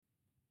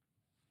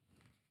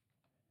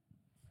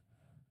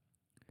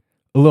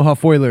Aloha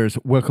Foilers,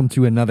 welcome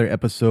to another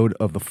episode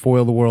of the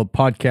Foil the World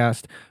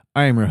podcast.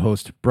 I am your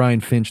host,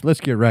 Brian Finch.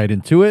 Let's get right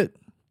into it.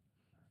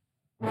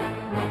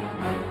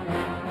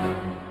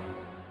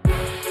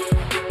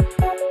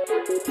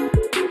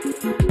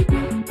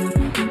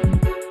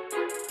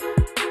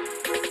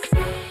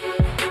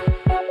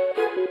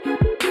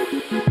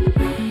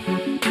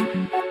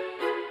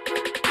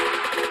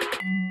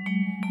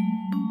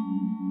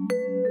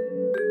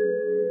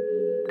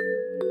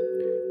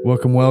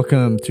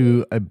 Welcome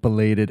to a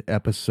belated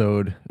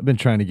episode. I've been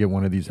trying to get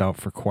one of these out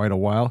for quite a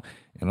while,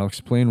 and I'll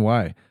explain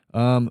why.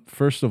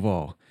 First of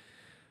all,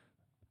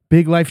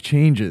 big life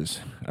changes.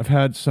 I've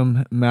had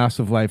some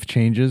massive life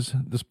changes.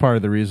 This is part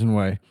of the reason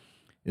why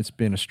it's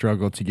been a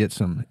struggle to get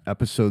some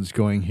episodes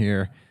going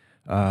here.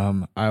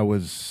 I've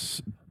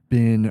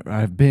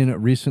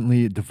been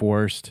recently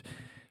divorced.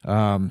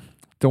 Don't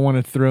want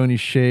to throw any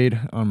shade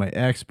on my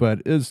ex,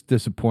 but it's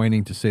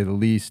disappointing to say the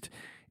least.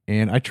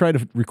 And I tried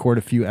to record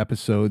a few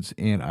episodes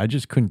and I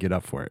just couldn't get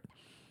up for it.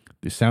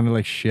 They sounded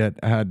like shit.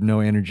 I had no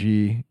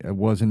energy. I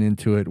wasn't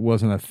into it. It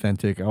wasn't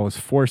authentic. I was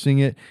forcing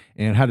it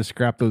and had to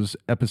scrap those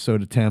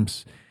episode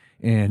attempts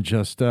and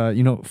just,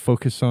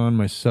 focus on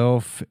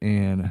myself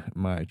and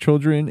my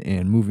children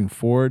and moving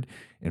forward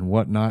and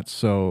whatnot.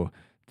 So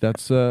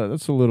that's a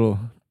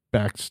little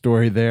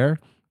backstory there.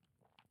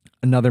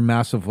 Another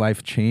massive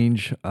life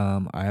change.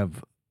 I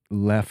have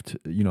left,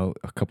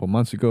 a couple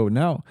months ago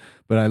now,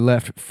 but I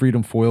left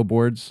Freedom Foil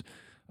Boards.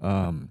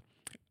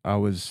 I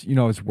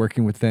was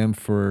working with them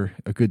for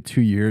a good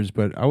 2 years,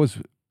 but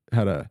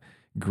had a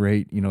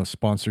great,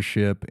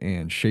 sponsorship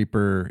and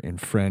shaper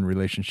and friend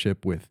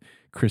relationship with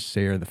Chris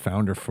Sayer, the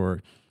founder,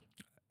 for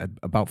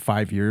about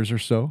 5 years or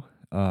so.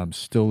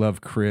 Still love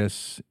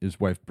Chris,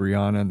 his wife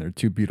Brianna, and their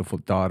two beautiful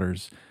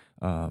daughters.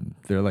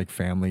 They're like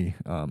family.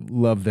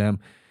 Love them.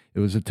 It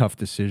was a tough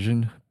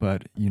decision,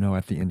 but,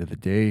 at the end of the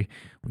day,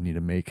 we need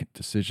to make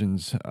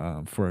decisions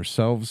for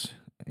ourselves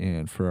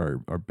and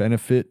for our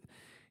benefit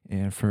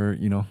and for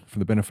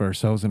the benefit of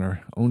ourselves and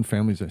our own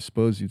families, I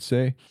suppose you'd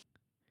say.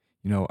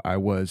 I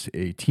was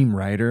a team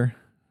writer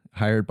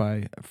hired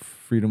by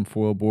Freedom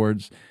Foil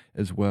Boards,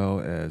 as well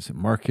as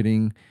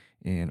marketing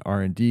and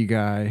R&D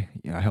guy.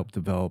 I helped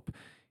develop,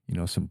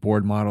 some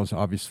board models,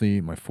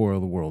 obviously my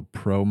Foil the World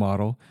Pro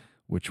model,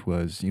 which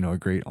was, a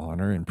great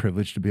honor and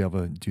privilege to be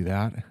able to do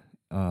that.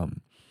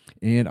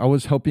 And I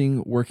was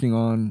working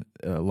on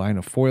a line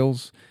of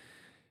foils,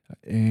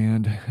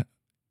 and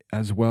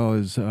as well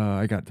as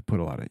I got to put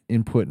a lot of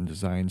input and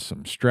design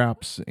some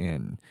straps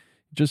and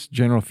just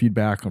general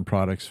feedback on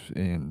products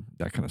and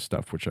that kind of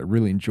stuff, which I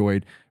really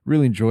enjoyed.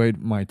 Really enjoyed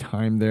my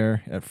time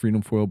there at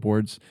Freedom Foil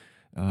Boards.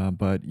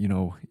 But,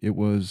 it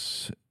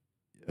was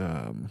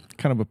kind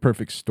of a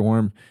perfect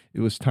storm. It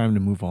was time to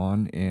move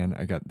on, and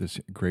I got this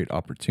great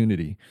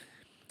opportunity.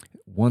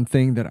 One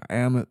thing that I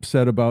am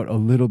upset about a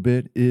little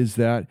bit is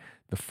that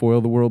the Foil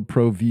the World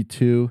Pro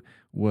V2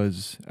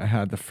 I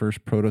had the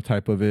first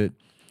prototype of it,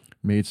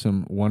 made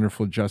some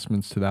wonderful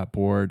adjustments to that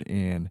board,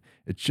 and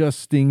it just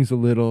stings a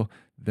little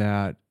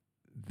that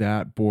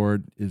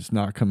board is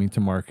not coming to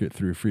market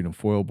through Freedom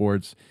Foil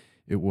Boards.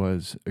 It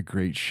was a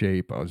great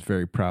shape. I was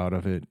very proud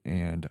of it,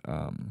 and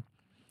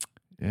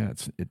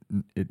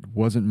it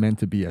wasn't meant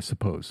to be, I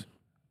suppose.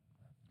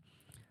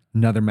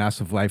 Another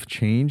massive life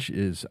change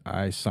is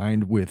I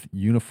signed with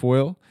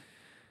Unifoil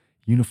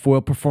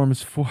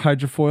Performance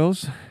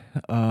Hydrofoils,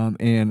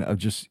 and I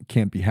just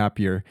can't be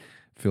happier.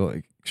 Feel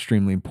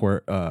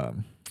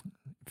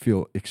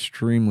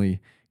extremely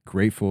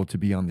grateful to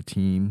be on the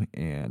team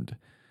and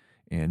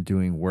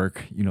doing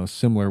work,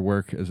 similar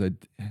work as I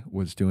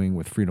was doing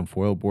with Freedom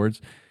Foil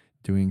Boards,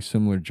 doing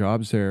similar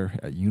jobs there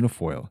at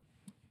Unifoil.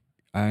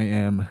 I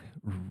am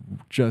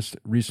just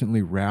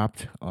recently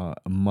wrapped a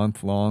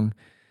month-long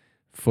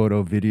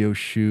photo video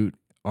shoot,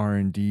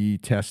 R&D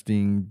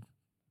testing,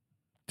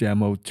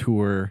 demo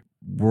tour,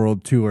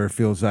 world tour.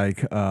 Feels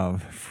like a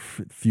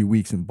few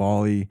weeks in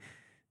Bali,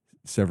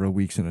 several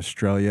weeks in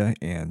Australia,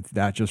 and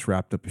that just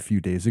wrapped up a few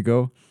days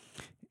ago.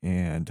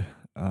 And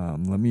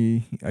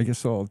I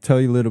guess I'll tell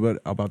you a little bit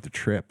about the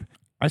trip.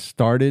 I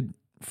started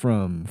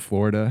from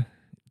Florida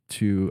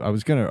I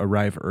was going to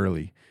arrive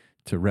early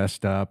to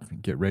rest up,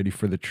 get ready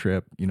for the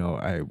trip.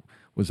 I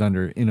was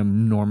under an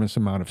enormous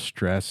amount of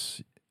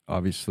stress,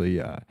 obviously,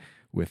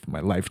 with my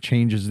life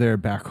changes there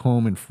back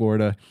home in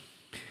Florida.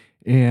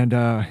 And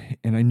I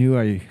knew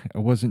I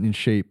wasn't in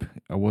shape.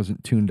 I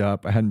wasn't tuned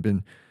up. I hadn't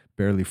been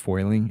barely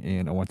foiling,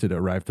 and I wanted to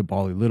arrive to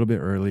Bali a little bit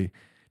early,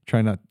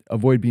 try not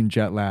avoid being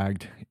jet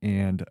lagged.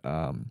 And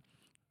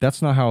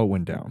that's not how it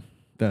went down.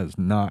 That is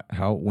not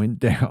how it went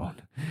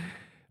down.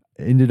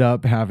 Ended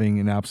up having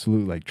an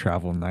absolute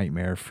travel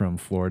nightmare from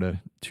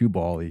Florida to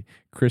Bali,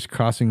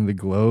 crisscrossing the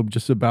globe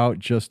just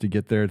to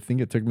get there. I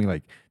think it took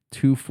me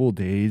 2 full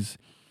days.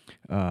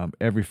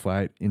 Every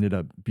flight ended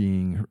up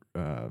being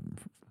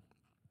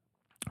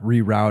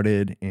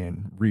rerouted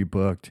and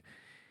rebooked.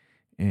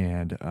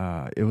 and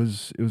it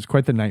was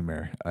quite the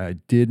nightmare. I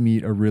did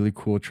meet a really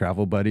cool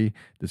travel buddy,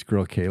 this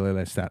girl Kayla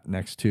that I sat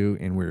next to,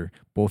 and we are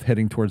both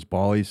heading towards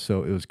Bali.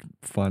 So it was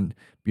fun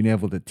being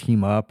able to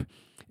team up,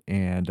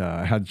 and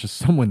I had just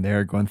someone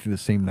there going through the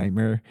same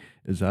nightmare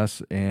as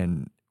us,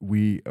 and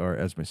we are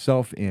as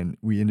myself, and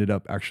we ended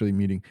up actually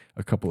meeting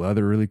a couple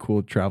other really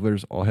cool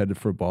travelers, all headed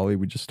for Bali.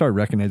 We just started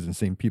recognizing the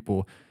same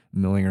people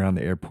milling around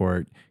the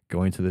airport,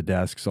 going to the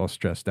desks, all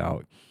stressed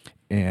out,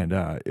 and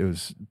it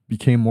was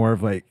became more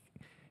of like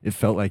it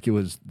felt like it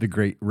was the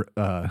great,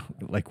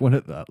 like one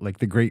of the, like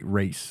the great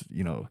race.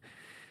 You know,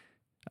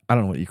 I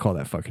don't know what you call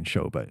that fucking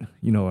show, but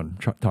you know what I'm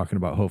talking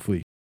about.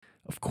 Hopefully,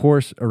 of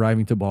course,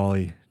 arriving to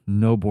Bali,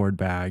 no board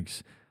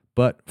bags,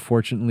 but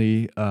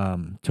fortunately,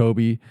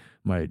 Toby,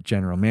 my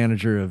general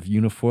manager of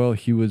Unifoil,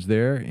 he was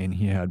there and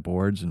he had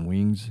boards and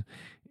wings,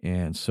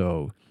 and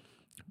so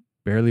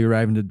barely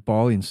arriving to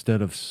Bali,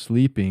 instead of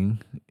sleeping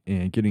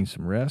and getting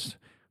some rest,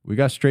 we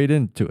got straight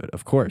into it.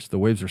 Of course, the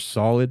waves are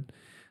solid.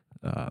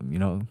 You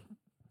know,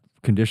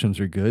 conditions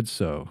are good,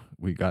 so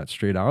we got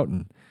straight out,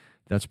 and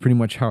that's pretty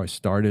much how I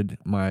started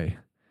my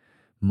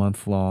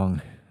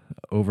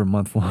over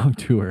month long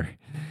tour.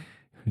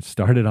 It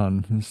started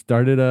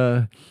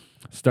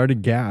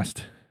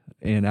gassed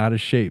and out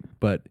of shape,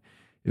 but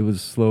it was a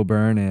slow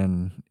burn,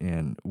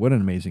 and what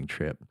an amazing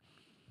trip.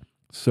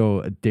 So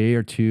a day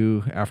or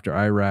two after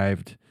I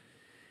arrived,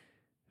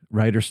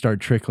 riders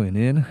started trickling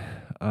in.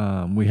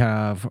 We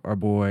have our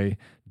boy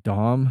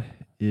Dom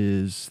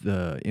is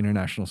the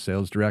international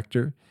sales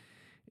director,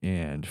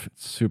 and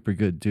super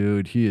good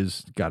dude. He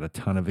has got a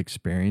ton of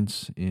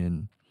experience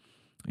in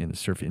the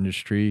surf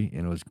industry,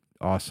 and it was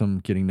awesome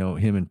getting to know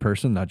him in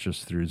person, not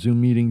just through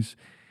Zoom meetings,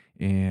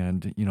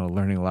 and you know,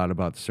 learning a lot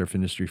about the surf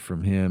industry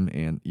from him,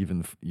 and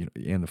even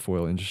and the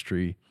foil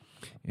industry.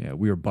 Yeah,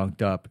 we were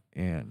bunked up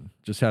and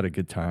just had a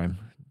good time,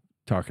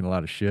 talking a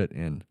lot of shit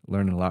and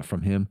learning a lot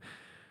from him.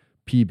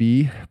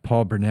 PB,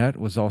 Paul Burnett,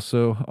 was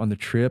also on the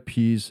trip.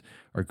 He's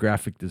our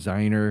graphic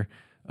designer,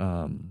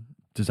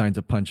 designs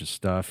a bunch of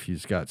stuff.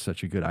 He's got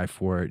such a good eye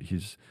for it.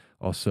 He's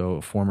also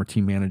a former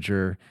team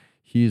manager.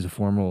 He's a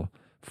former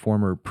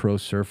pro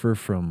surfer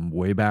from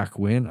way back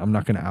when. I'm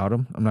not going to out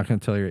him. I'm not going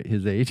to tell you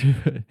his age.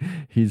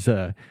 He's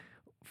a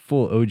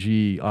full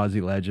OG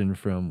Aussie legend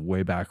from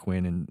way back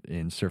when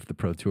in Surf the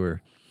Pro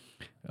Tour.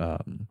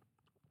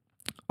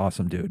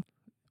 Awesome dude.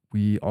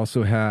 We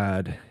also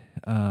had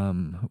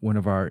one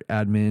of our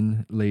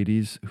admin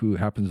ladies who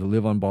happens to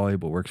live on Bali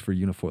but works for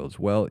Unifoil as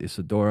well,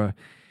 Isadora.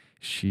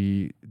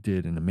 She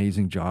did an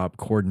amazing job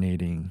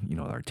coordinating, you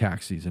know, our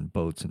taxis and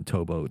boats and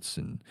towboats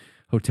and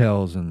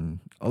hotels and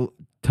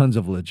tons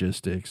of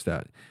logistics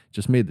that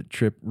just made the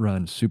trip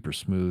run super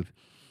smooth.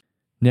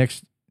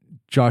 Next,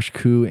 Josh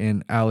Koo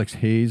and Alex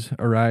Hayes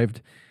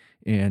arrived,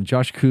 and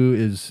Josh Koo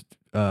is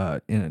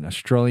in an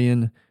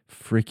Australian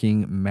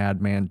freaking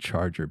madman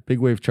charger, big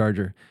wave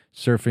charger,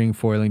 surfing,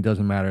 foiling,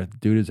 doesn't matter. The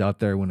dude is out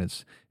there when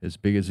it's as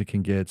big as it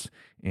can get,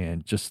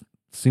 and just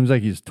seems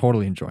like he's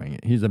totally enjoying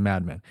it. He's a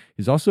madman.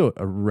 He's also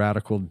a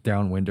radical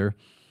downwinder.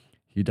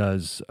 He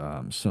does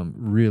some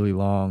really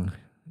long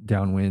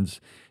downwinds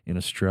in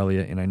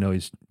Australia, and I know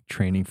he's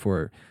training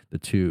for the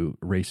two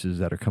races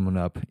that are coming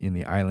up in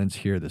the islands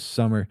here this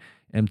summer,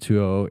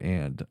 M2O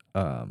and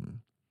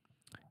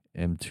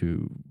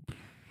M2,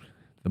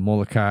 the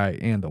Molokai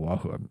and the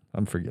Wahoo.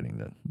 I'm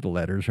forgetting the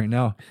letters right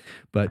now,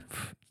 but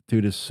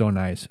dude is so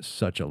nice,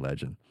 such a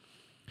legend.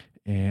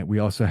 And we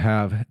also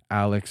have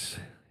Alex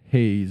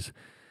Hayes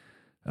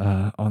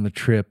on the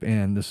trip,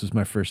 and this is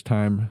my first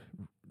time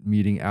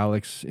meeting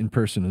Alex in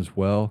person as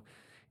well.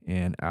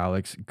 And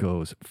Alex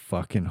goes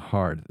fucking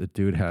hard. The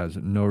dude has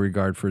no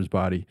regard for his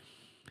body.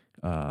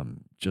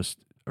 Just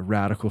a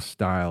radical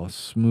style,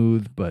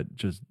 smooth but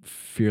just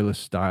fearless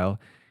style,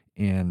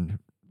 and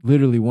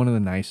literally one of the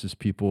nicest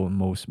people and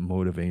most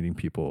motivating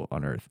people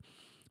on earth.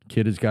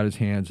 Kid has got his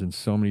hands in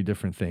so many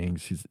different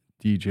things. He's a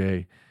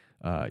DJ.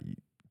 You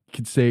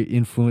could say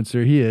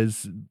influencer. He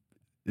is.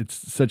 It's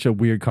such a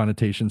weird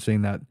connotation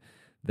saying that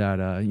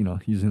you know,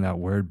 using that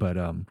word, but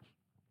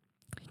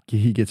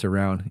he gets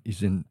around.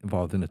 He's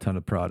involved in a ton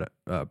of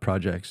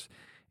projects,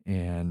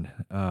 and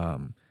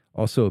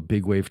also a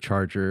big wave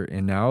charger,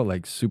 and now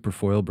like super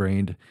foil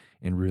brained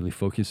and really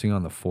focusing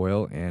on the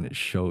foil, and it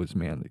shows,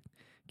 man. The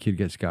kid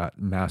has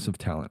got massive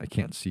talent. I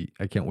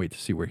can't wait to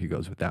see where he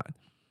goes with that.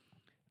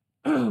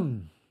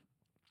 And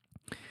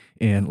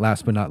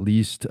last but not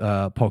least,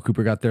 Paul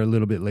Cooper got there a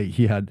little bit late.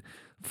 He had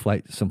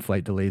some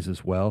flight delays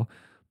as well,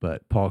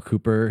 but Paul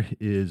Cooper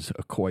is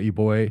a Kauai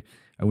boy.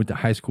 I went to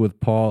high school with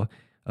Paul.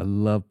 I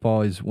love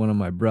Paul. He's one of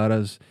my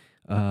brothers,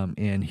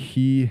 and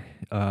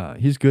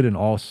he's good in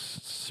all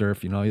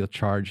surf. You know, he'll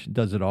charge,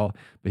 does it all,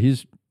 but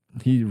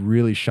he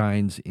really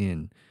shines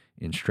in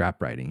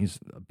strap riding. He's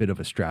a bit of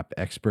a strap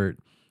expert.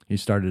 He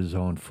started his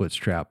own foot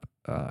strap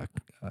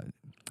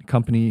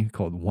company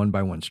called One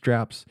by One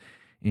Straps,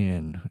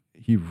 and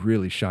he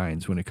really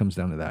shines when it comes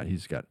down to that.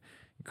 He's got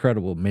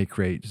incredible make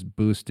rate, just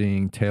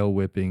boosting, tail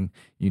whipping,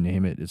 you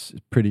name it. It's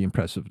pretty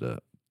impressive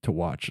to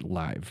watch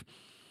live.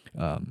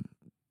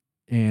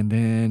 And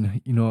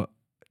then,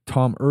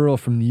 Tom Earl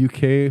from the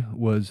UK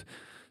was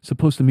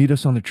supposed to meet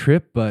us on the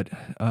trip, but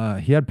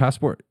he had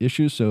passport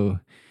issues, so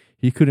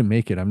he couldn't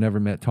make it. I've never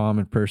met Tom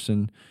in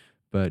person,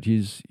 but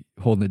he's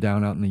holding it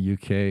down out in the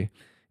UK,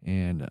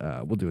 and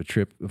we'll do a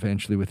trip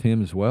eventually with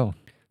him as well.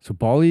 So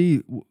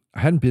Bali,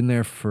 I hadn't been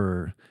there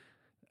for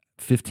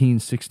 15,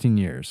 16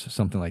 years,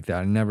 something like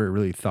that. I never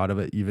really thought of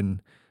it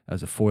even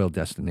as a foil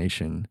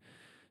destination,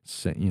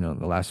 the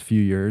last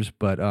few years.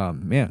 But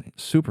man,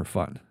 super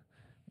fun.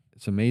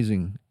 It's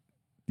amazing.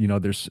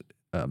 There's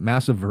a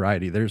massive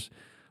variety. There's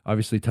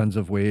obviously tons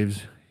of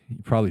waves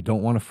you probably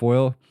don't want to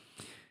foil.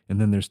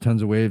 And then there's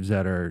tons of waves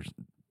that are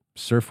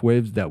surf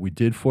waves that we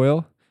did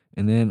foil.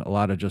 And then a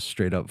lot of just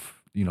straight up,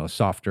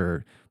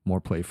 softer, more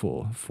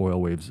playful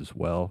foil waves as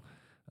well.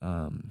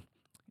 And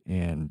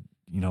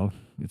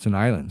it's an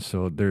island,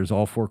 so there's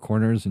all four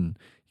corners, and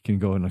you can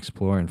go and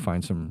explore and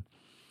find some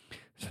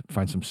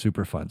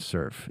super fun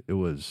surf. It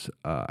was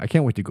I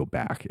can't wait to go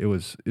back. It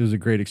was a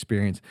great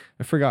experience.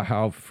 I forgot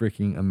how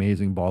freaking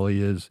amazing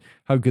Bali is,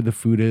 how good the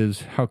food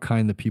is, how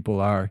kind the people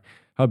are,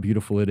 how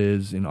beautiful it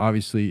is, and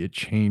obviously it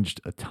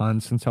changed a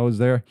ton since I was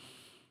there.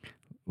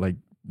 Like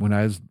when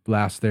I was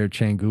last there,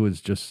 Canggu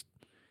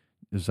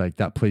is like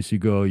that place you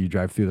go, you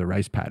drive through the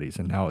rice paddies,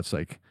 and now it's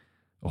like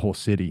a whole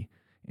city.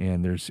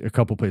 And there's a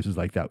couple places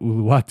like that.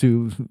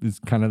 Uluwatu is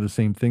kind of the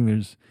same thing.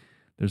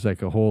 There's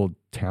like a whole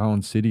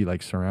town, city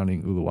like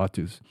surrounding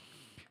Uluwatus.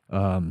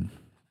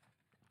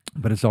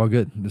 But it's all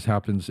good. This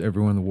happens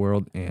everywhere in the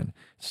world, and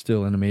it's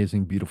still an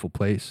amazing, beautiful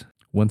place.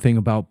 One thing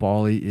about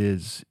Bali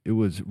is it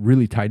was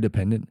really tide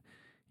dependent.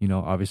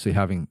 Obviously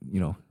having,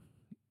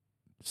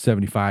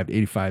 75,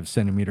 85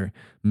 centimeter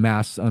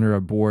masts under our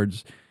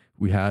boards,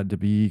 we had to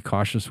be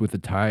cautious with the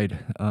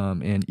tide.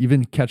 And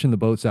even catching the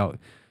boats out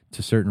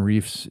to certain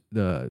reefs,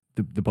 the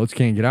boats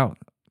can't get out.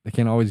 They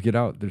can't always get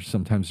out.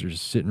 Sometimes they're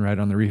just sitting right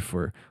on the reef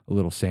or a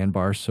little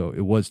sandbar. So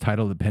it was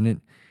tidal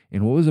dependent.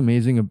 And what was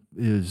amazing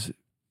is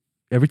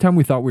every time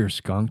we thought we were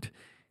skunked,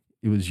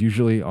 it was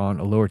usually on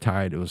a lower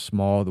tide. It was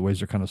small. The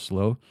waves are kind of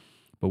slow.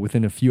 But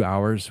within a few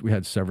hours, we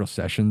had several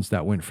sessions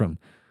that went from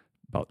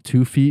about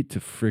 2 feet to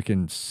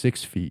freaking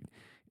 6 feet,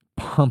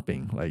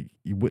 pumping. Like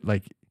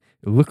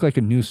it looked like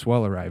a new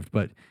swell arrived,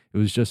 but it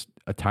was just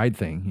a tide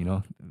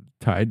thing,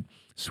 tide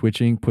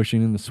switching,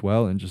 pushing in the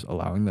swell, and just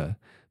allowing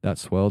that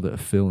swell to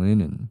fill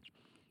in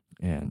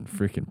and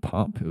freaking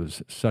pump. It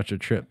was such a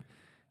trip.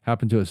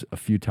 Happened to us a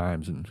few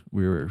times, and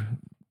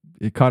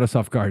it caught us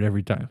off guard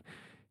every time.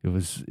 It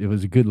was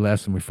a good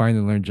lesson. We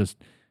finally learned just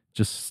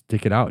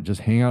stick it out,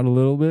 just hang out a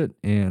little bit,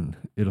 and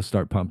it'll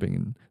start pumping,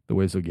 and the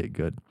waves will get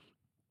good.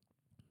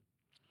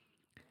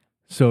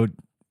 So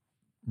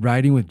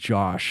riding with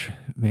Josh,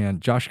 man,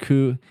 Josh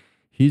Koo,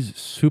 he's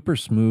super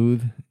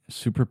smooth,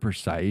 super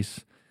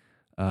precise.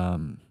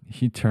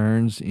 He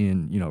turns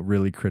in,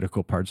 really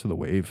critical parts of the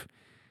wave.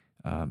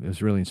 It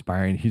was really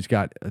inspiring. He's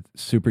got a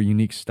super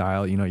unique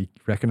style. You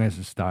recognize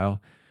his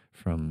style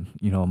from,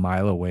 a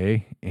mile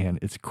away, and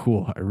it's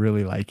cool. I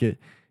really like it.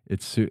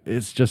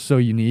 It's just so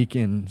unique,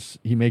 and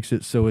he makes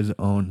it so his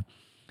own.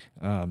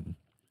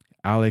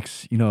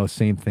 Alex,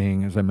 same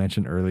thing as I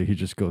mentioned earlier. He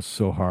just goes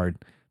so hard,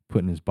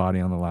 putting his body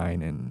on the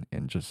line,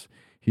 and just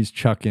he's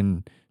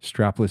chucking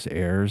strapless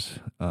airs.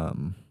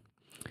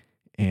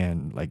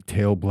 And like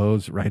tail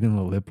blows right in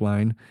the lip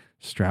line,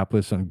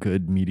 strapless on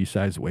good meaty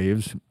sized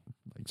waves,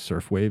 like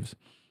surf waves.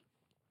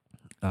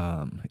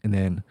 And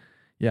then,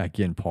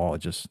 again, Paul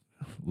just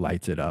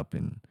lights it up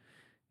in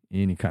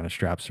any kind of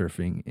strap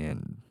surfing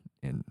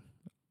and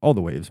all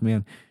the waves,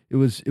 man. It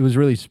was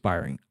really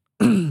inspiring.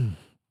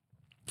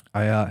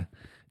 I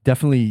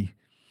definitely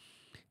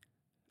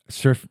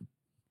surfed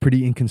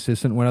pretty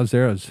inconsistent when I was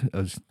there. I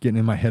was getting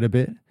in my head a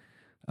bit.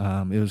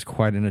 It was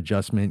quite an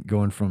adjustment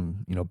going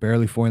from,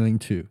 barely foiling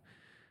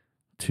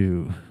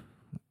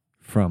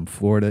from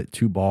Florida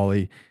to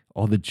Bali,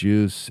 all the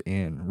juice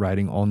and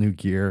riding all new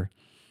gear.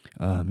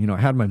 I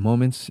had my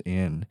moments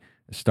and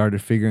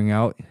started figuring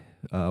out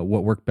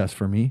what worked best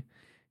for me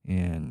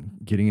and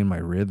getting in my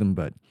rhythm,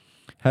 but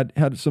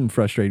had some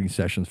frustrating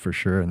sessions for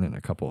sure, and then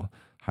a couple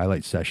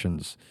highlight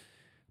sessions.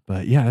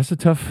 But yeah, it's a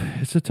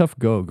tough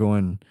go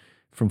going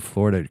from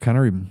Florida.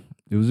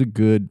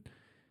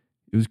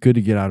 It was good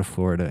to get out of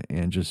Florida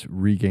and just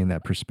regain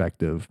that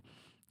perspective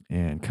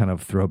and kind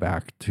of throw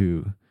back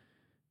to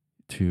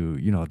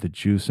the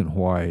juice in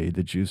Hawaii,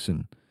 the juice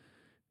in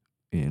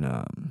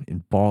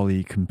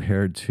Bali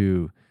compared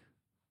to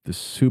the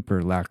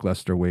super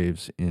lackluster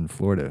waves in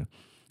Florida.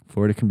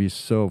 Florida can be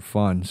so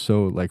fun,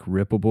 so like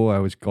rippable. I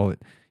always call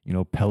it,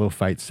 pillow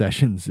fight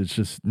sessions. It's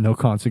just no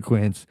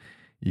consequence.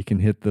 You can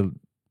hit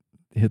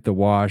the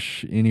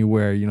wash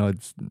anywhere.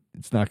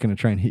 It's not going to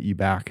try and hit you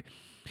back.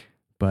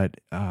 But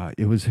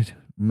it was a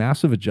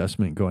massive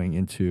adjustment going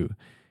into,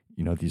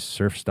 these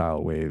surf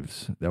style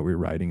waves that we were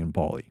riding in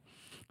Bali.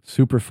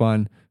 Super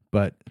fun,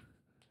 but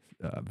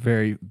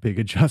very big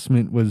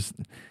adjustment was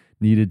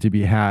needed to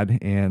be had.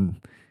 And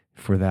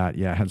for that,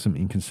 I had some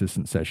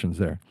inconsistent sessions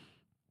there.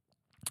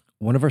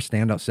 One of our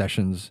standout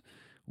sessions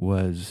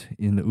was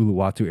in the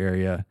Uluwatu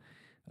area.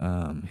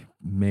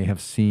 May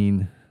have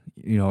seen,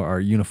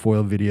 our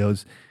unifoil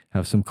videos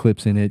have some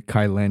clips in it.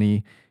 Kai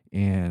Lenny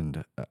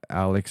and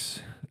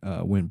Alex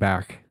went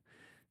back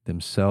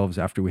themselves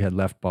after we had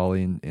left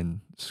Bali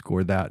and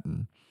scored that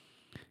and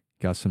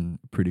got some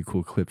pretty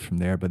cool clips from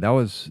there. But that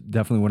was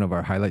definitely one of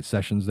our highlight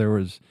sessions. There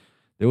was,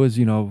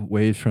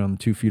 waves from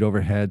 2 feet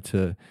overhead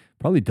to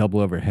probably double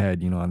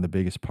overhead, on the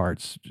biggest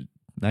parts.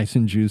 Nice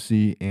and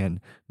juicy and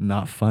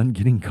not fun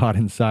getting caught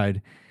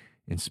inside.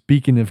 And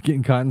speaking of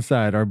getting caught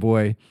inside, our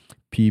boy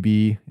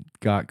PB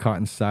got caught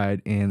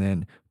inside and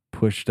then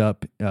pushed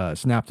up,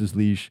 snapped his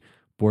leash,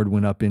 board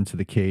went up into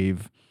the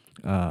cave,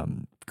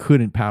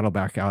 couldn't paddle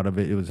back out of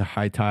it. It was a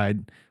high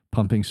tide,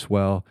 pumping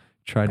swell,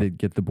 tried to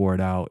get the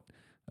board out,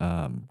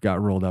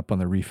 got rolled up on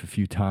the reef a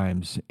few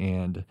times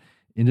and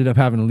ended up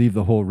having to leave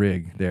the whole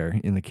rig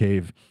there in the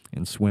cave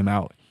and swim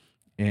out.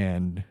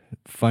 And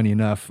funny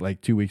enough,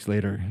 like 2 weeks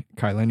later,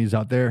 Kai Lenny's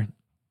out there.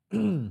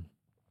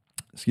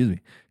 Excuse me.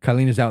 Kai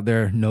Lenny's out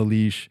there, no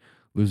leash,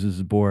 loses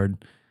his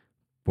board.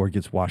 Board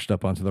gets washed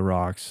up onto the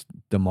rocks,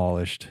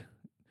 demolished,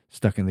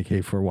 stuck in the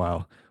cave for a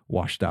while,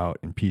 washed out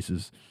in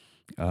pieces.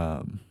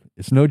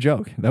 It's no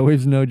joke. That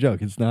wave's no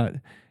joke. It's not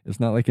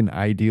like an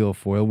ideal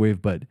foil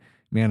wave, but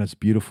man, it's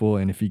beautiful.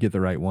 And if you get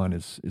the right one,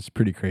 it's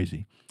pretty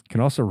crazy. Can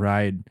also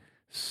ride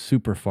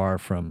super far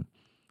from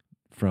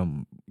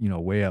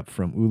way up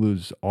from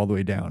Ulus all the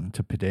way down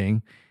to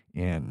Padang.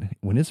 And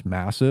when it's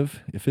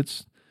massive, if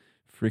it's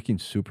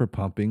freaking super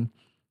pumping,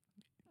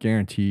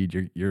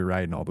 guaranteed you're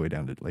riding all the way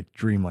down to like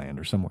Dreamland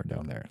or somewhere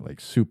down there,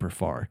 like super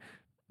far.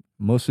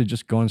 Mostly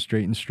just going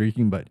straight and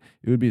streaking, but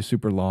it would be a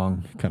super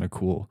long, kind of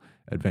cool,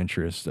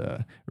 adventurous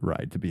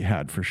ride to be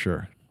had for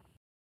sure.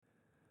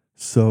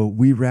 So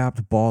we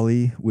wrapped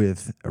Bali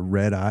with a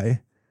red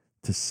eye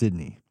to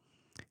Sydney.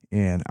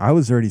 And I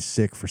was already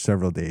sick for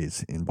several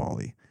days in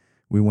Bali.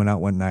 We went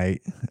out one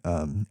night.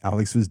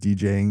 Alex was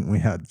DJing. We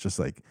had just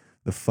like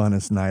the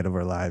funnest night of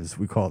our lives.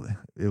 We called it.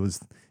 It was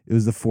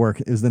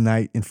the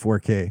night in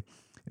 4K. It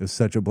was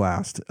such a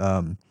blast.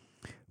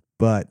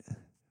 But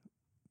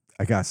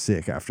I got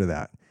sick after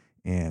that,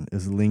 and it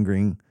was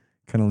lingering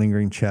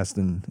chest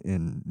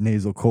and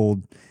nasal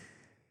cold.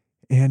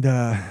 And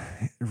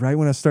right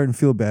when I was starting to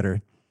feel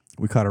better,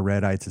 we caught a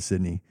red eye to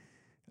Sydney.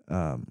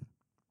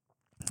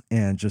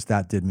 And just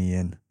that did me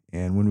in.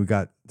 And when we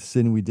got to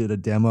Sydney, we did a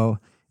demo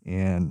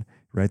and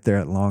right there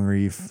at Long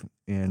Reef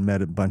and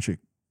met a bunch of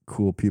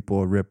cool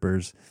people,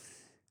 rippers.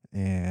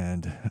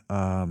 And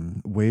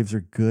waves are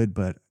good,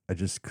 but I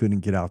just couldn't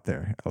get out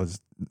there. I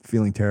was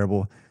feeling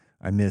terrible.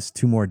 I missed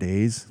 2 more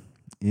days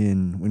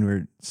when we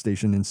were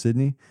stationed in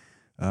Sydney.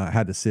 I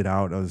had to sit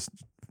out. I was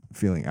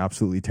feeling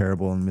absolutely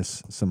terrible and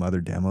missed some other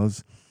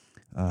demos.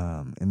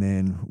 And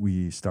then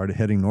we started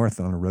heading north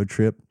on a road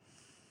trip.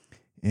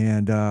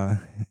 And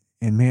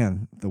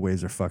man, the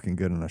waves are fucking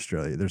good in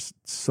Australia. There's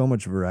so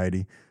much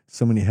variety,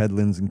 so many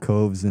headlands and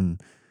coves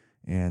and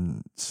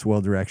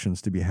swell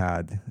directions to be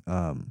had.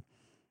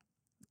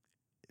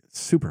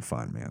 Super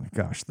fun, man.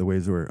 Gosh, the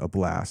waves were a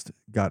blast.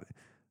 Got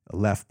a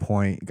left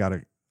point, got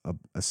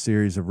a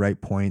series of right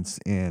points,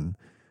 and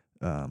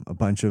a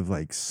bunch of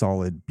like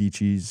solid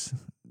beachies,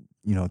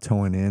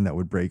 towing in that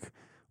would break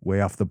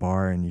way off the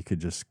bar, and you could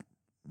just,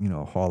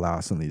 haul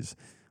ass on these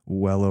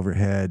well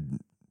overhead.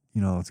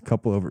 It's a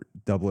couple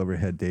double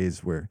overhead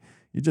days where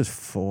you're just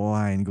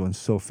flying, going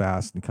so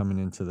fast and coming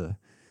into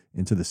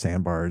the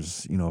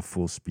sandbars,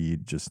 full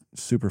speed, just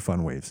super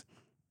fun waves.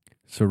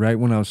 So right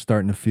when I was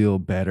starting to feel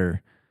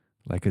better,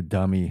 like a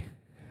dummy,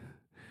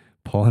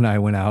 Paul and I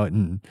went out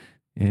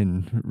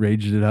and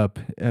raged it up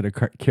at a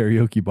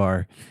karaoke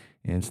bar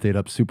and stayed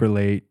up super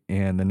late.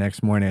 And the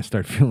next morning I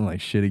started feeling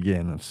like shit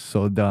again. I'm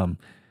so dumb.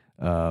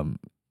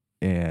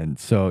 And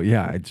so,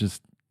 yeah, I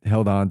just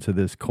held on to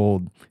this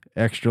cold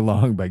extra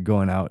long by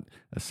going out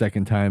a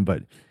second time.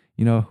 But,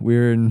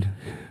 we're in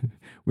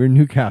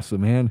Newcastle,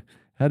 man.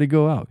 Had to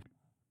go out.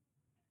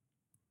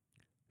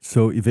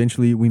 So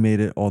eventually we made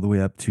it all the way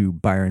up to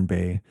Byron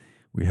Bay.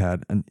 We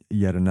had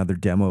yet another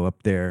demo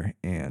up there,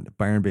 and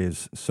Byron Bay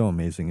is so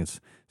amazing. It's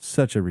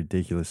such a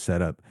ridiculous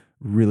setup.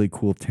 Really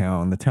cool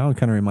town. The town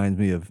kind of reminds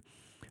me of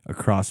a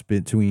cross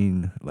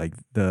between like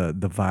the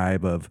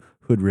vibe of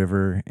Hood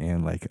River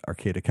and like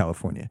Arcata,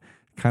 California.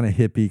 Kind of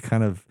hippie,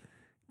 kind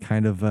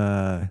of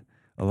a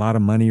lot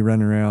of money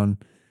running around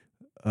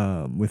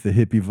with a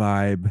hippie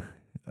vibe.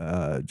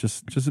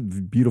 Just a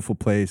beautiful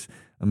place,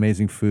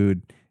 amazing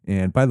food.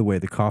 And by the way,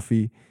 the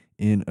coffee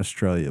in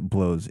Australia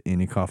blows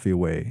any coffee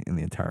away in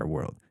the entire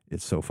world.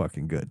 It's so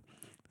fucking good.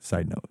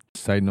 Side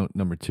note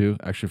number 2,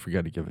 I actually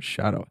forgot to give a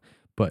shout out,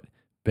 but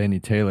Benny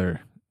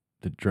Taylor,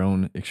 the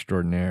drone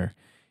extraordinaire,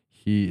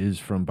 he is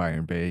from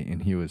Byron Bay,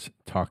 and he was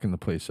talking the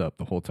place up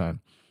the whole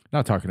time.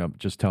 Not talking up,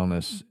 just telling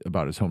us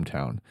about his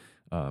hometown,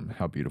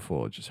 how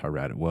beautiful, just how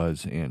rad it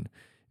was. And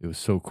it was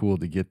so cool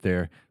to get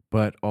there,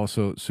 but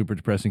also super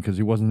depressing because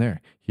he wasn't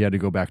there. He had to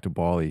go back to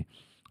Bali,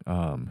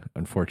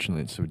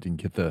 unfortunately, so we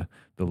didn't get the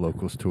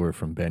locals tour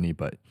from Benny,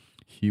 but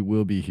he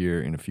will be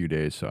here in a few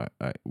days. So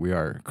we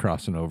are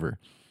crossing over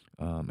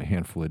a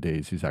handful of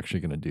days. He's actually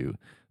going to do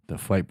the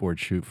flight board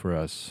shoot for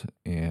us,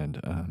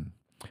 and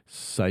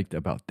psyched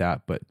about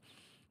that. But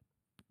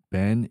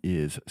Ben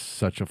is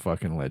such a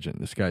fucking legend.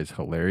 This guy's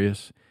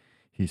hilarious.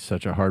 He's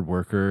such a hard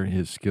worker.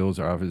 His skills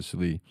are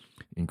obviously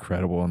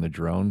incredible on the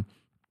drone.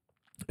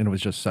 And it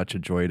was just such a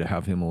joy to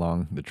have him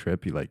along the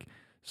trip. He like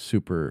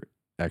super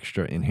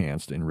extra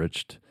enhanced,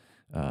 enriched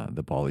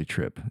the Bali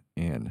trip.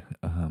 And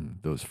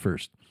those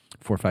first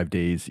 4 or 5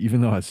 days,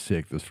 even though I was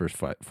sick, those first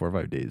 4 or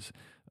 5 days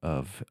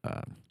of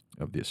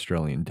the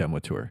Australian demo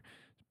tour,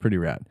 pretty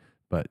rad.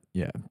 But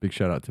yeah, big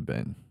shout out to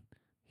Ben.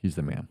 He's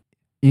the man.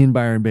 In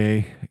Byron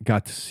Bay,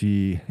 got to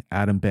see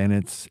Adam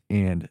Bennett's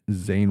and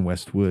Zane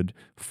Westwood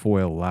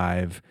foil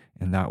live,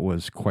 and that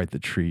was quite the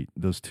treat.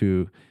 Those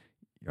two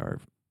are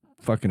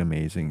fucking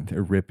amazing.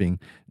 They're ripping.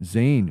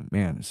 Zane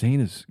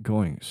is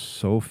going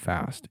so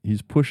fast.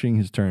 He's pushing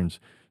his turns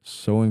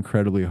so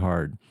incredibly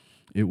hard.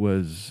 It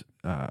was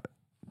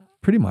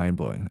pretty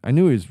mind-blowing. I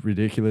knew he was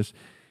ridiculous.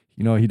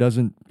 You know, he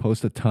doesn't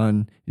post a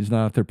ton. He's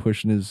not out there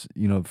pushing his,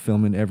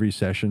 filming every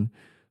session,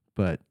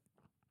 but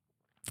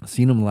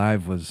seeing him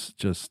live was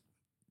just,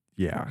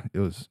 yeah, it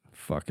was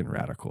fucking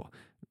radical.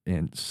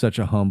 And such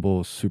a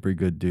humble, super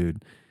good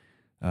dude.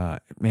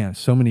 Man,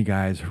 so many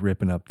guys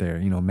ripping up there.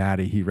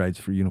 Matty, he rides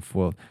for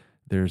Unifoil.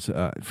 There's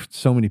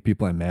so many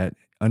people I met.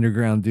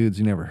 Underground dudes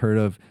you never heard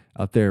of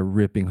out there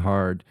ripping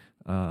hard.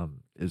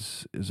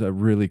 Is a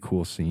really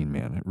cool scene,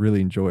 man. I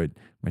really enjoyed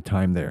my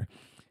time there.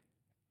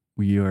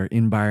 We are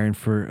in Byron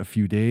for a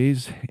few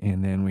days,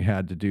 and then we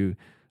had to do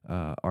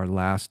our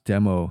last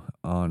demo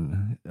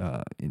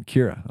in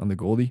Kira on the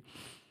Goldie.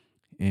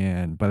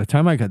 And by the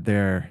time I got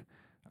there,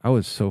 I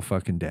was so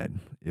fucking dead.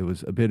 It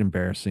was a bit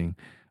embarrassing.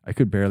 I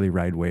could barely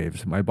ride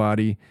waves. My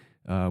body,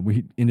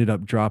 we ended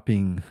up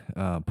dropping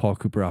Paul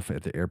Cooper off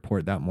at the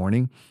airport that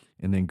morning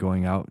and then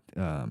going out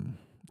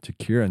to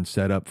Kira and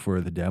set up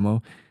for the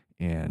demo.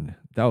 And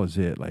that was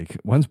it. Like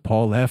once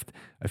Paul left,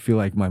 I feel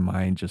like my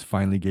mind just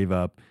finally gave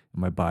up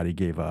and my body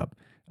gave up.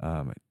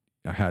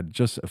 I had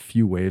just a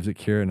few waves at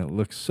Kira and it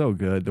looked so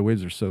good. The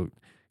waves are so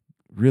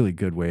really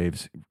good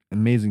waves,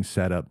 amazing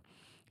setup.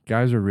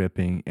 Guys are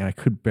ripping and I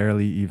could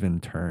barely even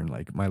turn.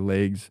 Like my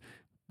legs,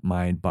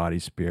 mind, body,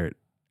 spirit,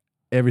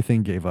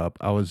 everything gave up.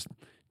 I was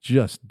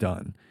just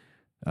done.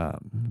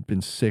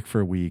 Been sick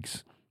for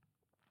weeks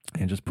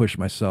and just pushed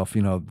myself,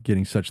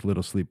 getting such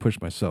little sleep,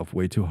 pushed myself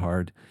way too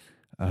hard.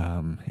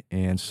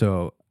 And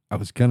so I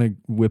was going to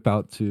whip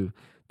out to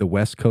the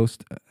West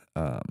Coast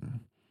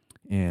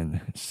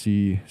and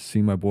see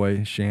my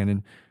boy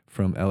Shannon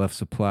from LF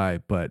Supply,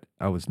 but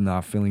I was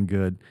not feeling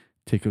good.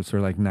 Tickets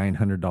were like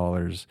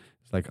 $900. It's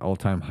like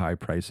all-time high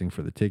pricing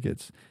for the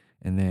tickets.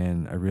 And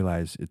then I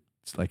realized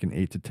it's like an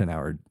 8 to 10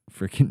 hour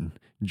freaking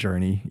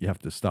journey. You have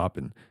to stop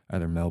in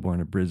either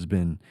Melbourne or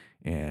Brisbane.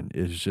 And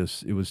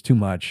it was too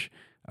much.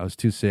 I was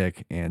too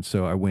sick. And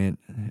so I went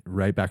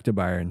right back to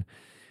Byron,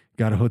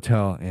 got a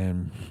hotel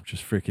and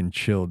just freaking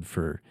chilled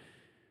for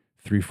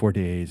 3-4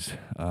 days.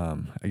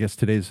 I guess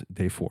today's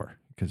day 4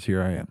 because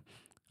here I am.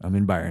 I'm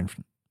in Byron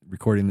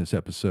recording this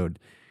episode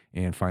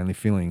and finally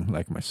feeling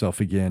like myself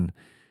again,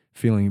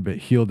 feeling a bit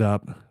healed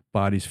up,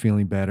 body's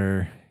feeling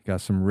better, got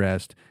some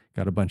rest,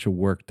 got a bunch of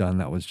work done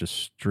that was just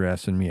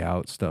stressing me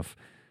out, stuff,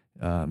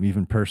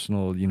 even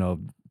personal,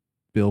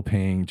 bill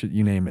paying,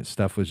 you name it,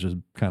 stuff was just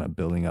kind of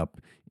building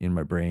up in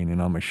my brain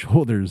and on my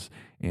shoulders,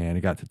 and I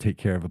got to take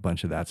care of a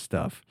bunch of that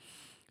stuff.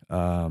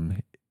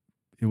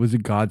 It was a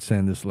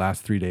godsend this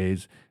last 3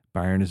 days.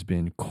 Byron has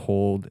been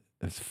cold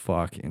as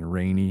fuck and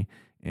rainy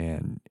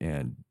and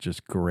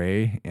just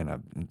gray, and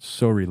I'm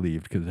so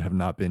relieved because I have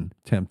not been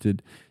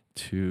tempted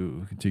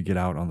to get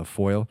out on the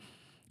foil.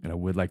 And I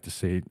would like to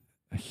say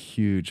a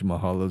huge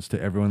mahalos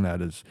to everyone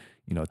that has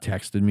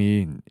texted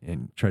me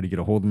and tried to get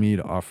a hold of me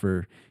to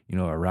offer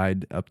a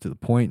ride up to the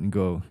point and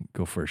go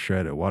for a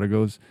shred at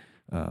Watergoes.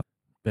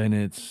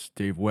 Bennett's,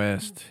 Dave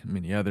West,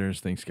 many others.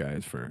 Thanks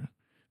guys for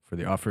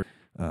the offer.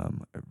 I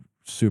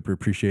super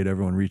appreciate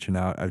everyone reaching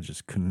out. I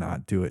just could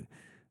not do it.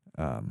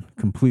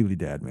 Completely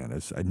dead, man.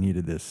 I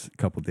needed this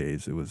couple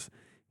days. It was,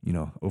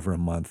 over a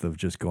month of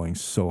just going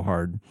so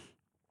hard,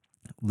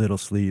 little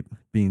sleep,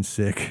 being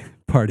sick,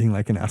 partying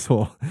like an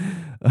asshole.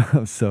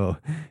 So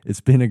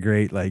it's been a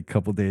great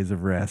couple days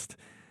of rest.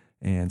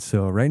 And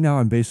so right now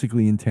I'm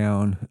basically in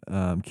town,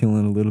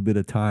 killing a little bit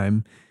of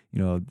time,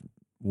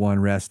 one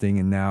resting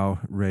and now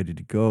ready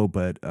to go.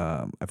 But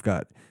I've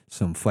got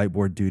some flight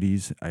board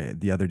duties.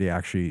 The other day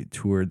actually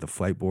toured the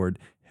flight board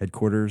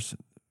headquarters,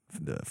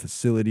 the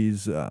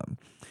facilities,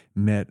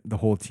 met the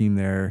whole team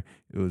there.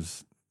 It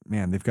was,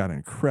 man, they've got an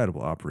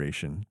incredible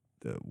operation.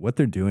 What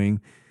they're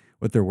doing,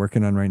 what they're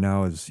working on right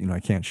now is, I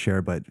can't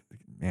share, but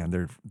man,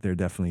 they're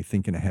definitely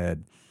thinking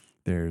ahead.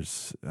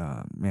 There's,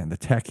 the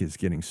tech is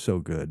getting so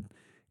good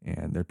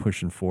and they're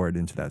pushing forward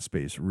into that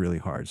space really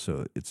hard.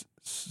 So it's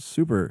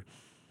super,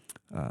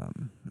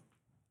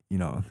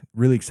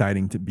 really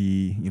exciting to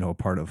be, a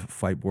part of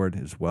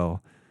Flightboard as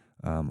well.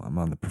 I'm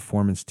on the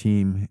performance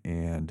team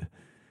and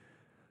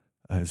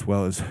as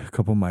well as a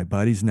couple of my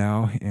buddies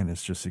now, and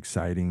it's just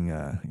exciting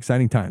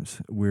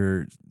times.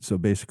 We're so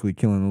basically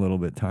killing a little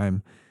bit of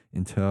time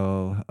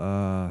until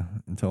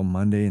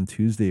Monday and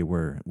Tuesday.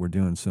 We're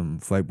doing some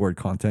flightboard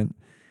content,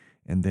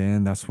 and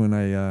then that's when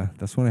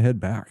I head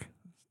back.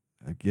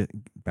 I get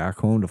back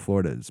home to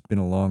Florida. It's been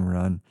a long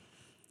run.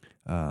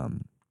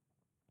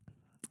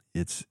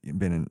 It's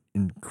been an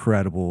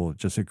incredible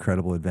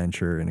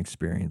adventure and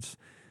experience.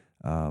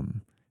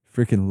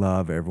 Freaking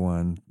love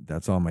everyone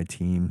that's on my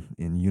team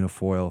in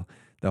Unifoil.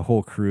 The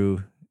whole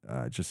crew,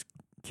 just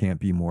can't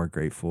be more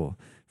grateful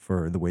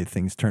for the way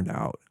things turned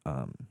out.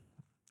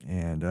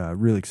 And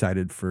really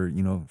excited for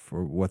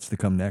what's to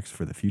come next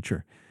for the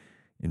future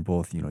in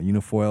both,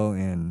 Unifoil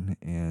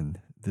and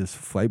this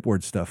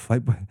flightboard stuff.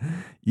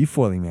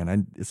 E-foiling,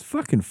 man, it's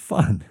fucking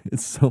fun.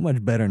 It's so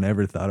much better than I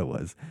ever thought it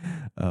was.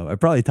 I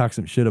probably talked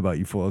some shit about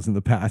e-foils in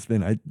the past,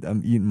 man.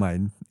 I'm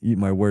eating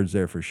my words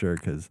there for sure,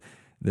 because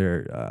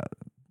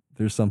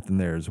there's something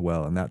there as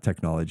well, and that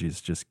technology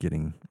is just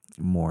getting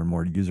more and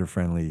more user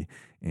friendly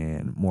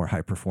and more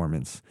high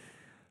performance.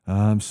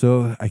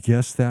 So I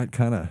guess that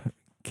kind of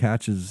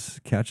catches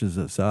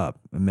us up.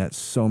 I met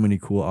so many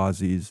cool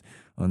Aussies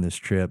on this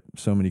trip,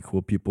 so many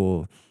cool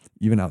people,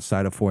 even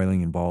outside of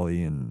foiling in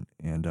Bali and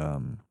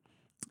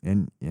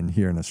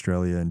here in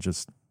Australia, and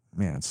just,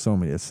 man, it's so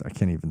many. I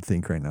can't even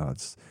think right now.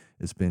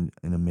 It's been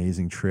an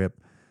amazing trip.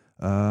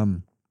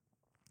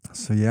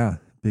 So yeah,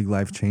 big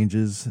life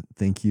changes.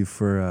 Thank you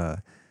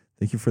for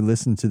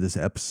listening to this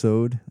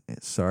episode.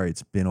 Sorry,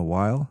 it's been a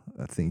while.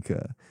 I think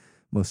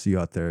most of you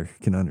out there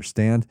can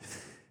understand.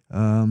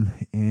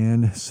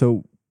 And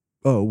so,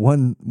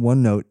 one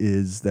note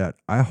is that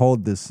I've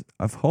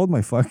hauled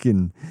my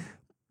fucking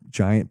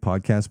giant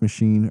podcast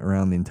machine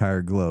around the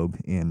entire globe,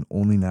 and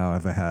only now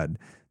have I had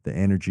the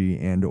energy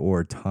and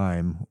or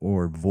time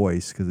or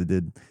voice, because it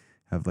did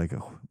have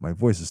my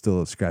voice is still a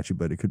little scratchy,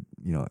 but it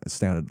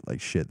sounded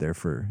like shit there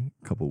for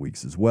a couple of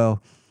weeks as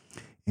well.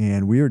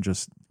 And we were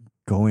just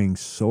going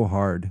so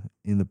hard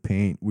in the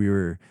paint. We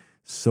were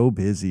so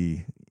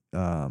busy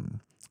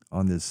on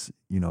this,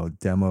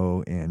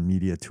 demo and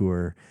media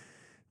tour,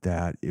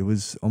 that it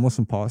was almost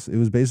impossible. It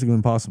was basically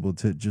impossible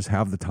to just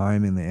have the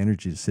time and the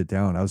energy to sit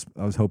down. I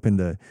was hoping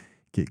to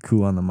get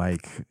Koo on the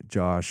mic,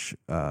 Josh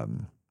Koo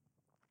on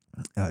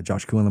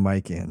the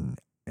mic, and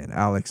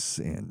Alex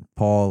and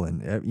Paul,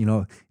 and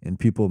and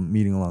people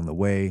meeting along the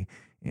way,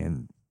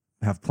 and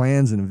have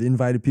plans and have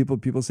invited people.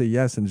 People say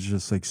yes, and it's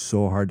just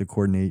so hard to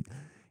coordinate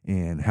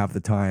and have the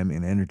time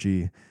and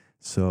energy.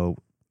 So,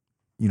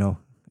 I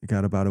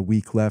got about a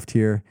week left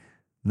here.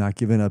 Not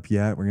giving up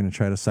yet. We're going to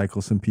try to cycle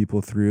some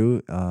people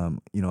through.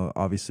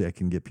 Obviously I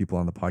can get people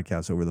on the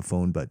podcast over the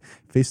phone, but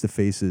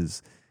face-to-face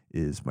is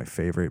my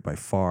favorite by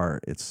far.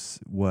 It's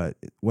what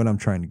I'm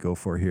trying to go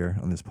for here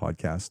on this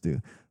podcast,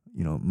 do,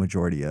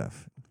 majority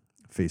of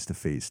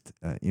face-to-face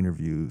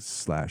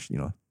interviews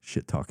 /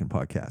 shit talking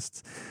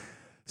podcasts.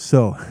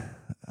 So,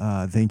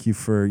 thank you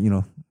for,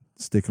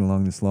 sticking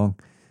along this long.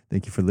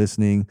 Thank you for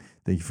listening.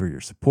 Thank you for your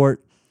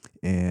support,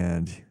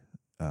 and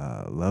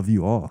love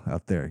you all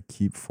out there.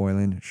 Keep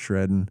foiling,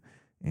 shredding,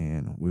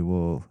 and we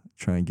will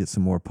try and get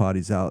some more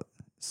potties out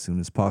as soon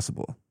as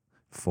possible.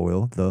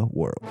 Foil the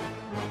world.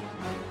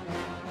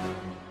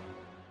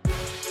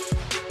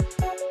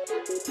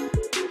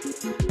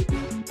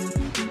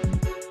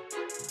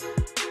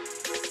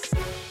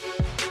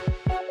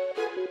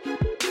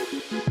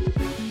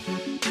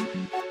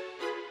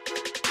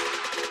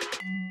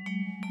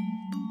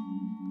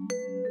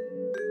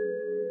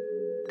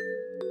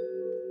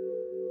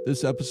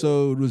 This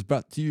episode was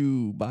brought to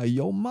you by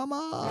Yo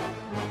Mama.